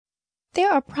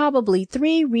There are probably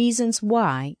 3 reasons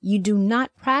why you do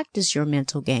not practice your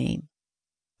mental game.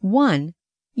 1.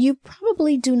 You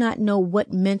probably do not know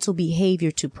what mental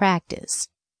behavior to practice.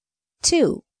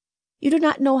 2. You do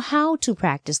not know how to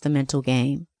practice the mental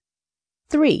game.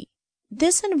 3.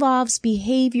 This involves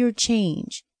behavior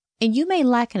change, and you may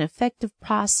lack an effective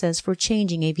process for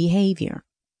changing a behavior.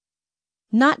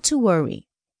 Not to worry,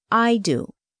 I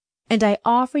do, and I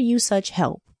offer you such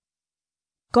help.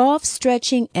 Golf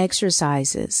stretching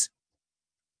exercises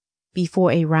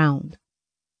before a round.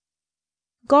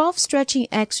 Golf stretching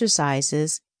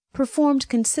exercises performed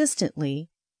consistently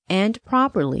and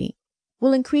properly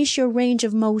will increase your range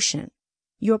of motion,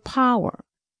 your power,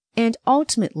 and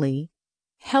ultimately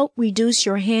help reduce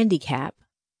your handicap.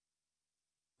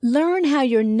 Learn how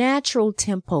your natural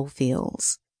tempo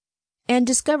feels and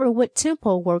discover what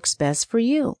tempo works best for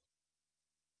you.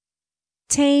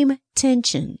 Tame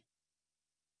tension.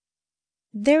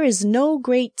 There is no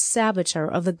great saboteur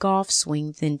of the golf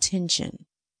swing than tension.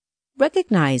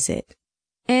 Recognize it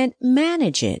and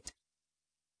manage it.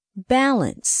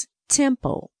 Balance,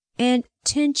 tempo, and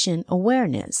tension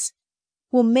awareness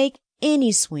will make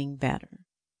any swing better.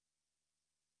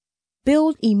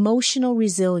 Build emotional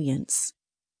resilience.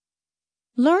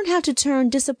 Learn how to turn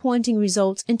disappointing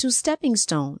results into stepping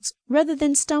stones rather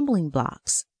than stumbling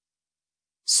blocks.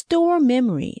 Store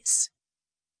memories.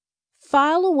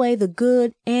 File away the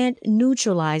good and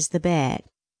neutralize the bad.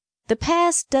 The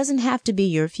past doesn't have to be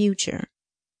your future.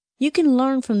 You can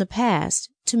learn from the past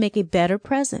to make a better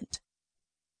present.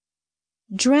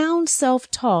 Drown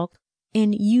self-talk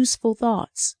in useful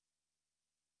thoughts.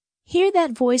 Hear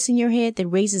that voice in your head that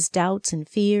raises doubts and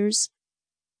fears?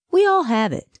 We all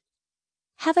have it.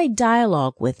 Have a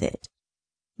dialogue with it.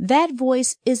 That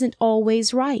voice isn't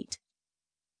always right.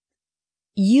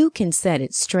 You can set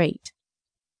it straight.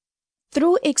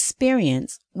 Through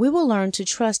experience, we will learn to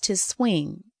trust his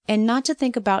swing and not to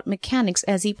think about mechanics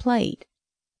as he played.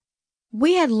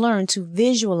 We had learned to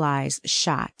visualize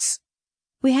shots.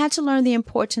 We had to learn the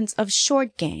importance of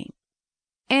short game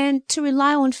and to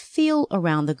rely on feel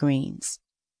around the greens.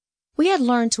 We had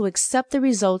learned to accept the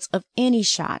results of any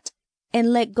shot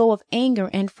and let go of anger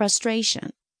and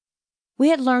frustration. We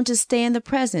had learned to stay in the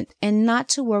present and not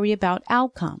to worry about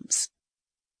outcomes.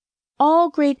 All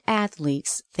great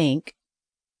athletes think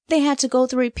they had to go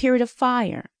through a period of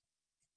fire